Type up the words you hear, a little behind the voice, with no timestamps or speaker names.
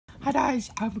Hi guys,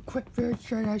 I have a quick video to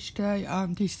show you guys today.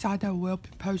 Decided will be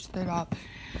posted up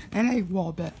in a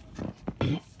little bit.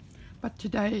 But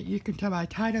today, you can tell by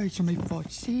the title, it's going to be for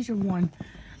Season 1,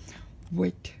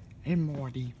 Rick and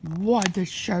Morty. What this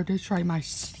show, this is right, my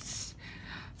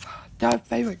third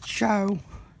favorite show.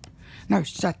 No,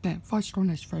 second. First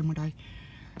one is Family Day,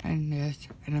 and this,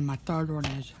 and then my third one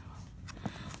is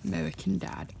American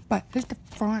Dad. But this is the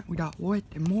front, we got Rick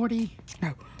and Morty.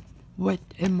 No, Rick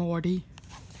and Morty.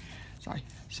 Sorry,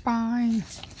 spine.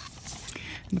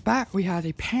 In the back, we have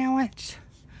the parents,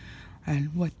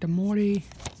 and with the Morty.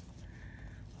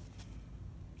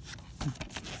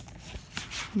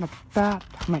 In the back,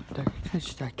 this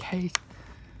is the case.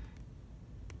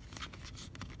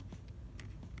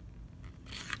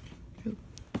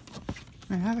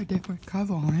 I have a different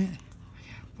cover on it.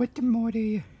 With the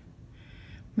Morty,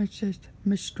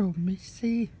 Mr.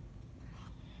 Missy.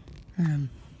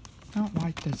 I don't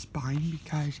like the spine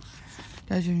because it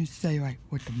doesn't say like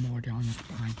with the Morty on the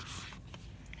spine.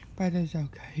 But it's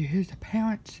okay. Here's the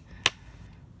parents.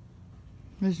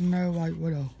 There's no like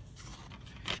little.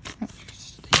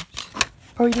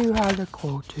 But we do have the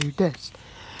core to this.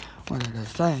 Well, they're the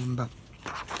same, but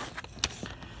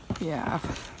yeah.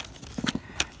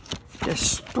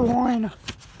 This one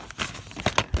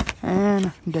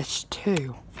and this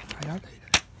two.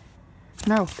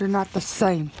 No, they're not the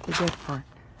same. They're different.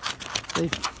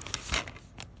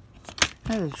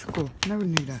 That is cool. Never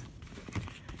knew that.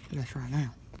 That's right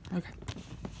now. Okay.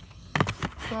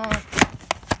 So,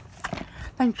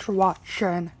 thanks for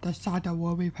watching. The side that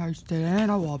will be posted in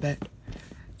a little bit.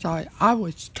 Sorry, I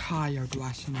was tired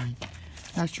last night.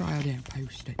 That's why I didn't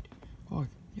post it. Or,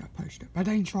 yeah, post it. But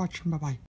thanks for watching. Bye-bye.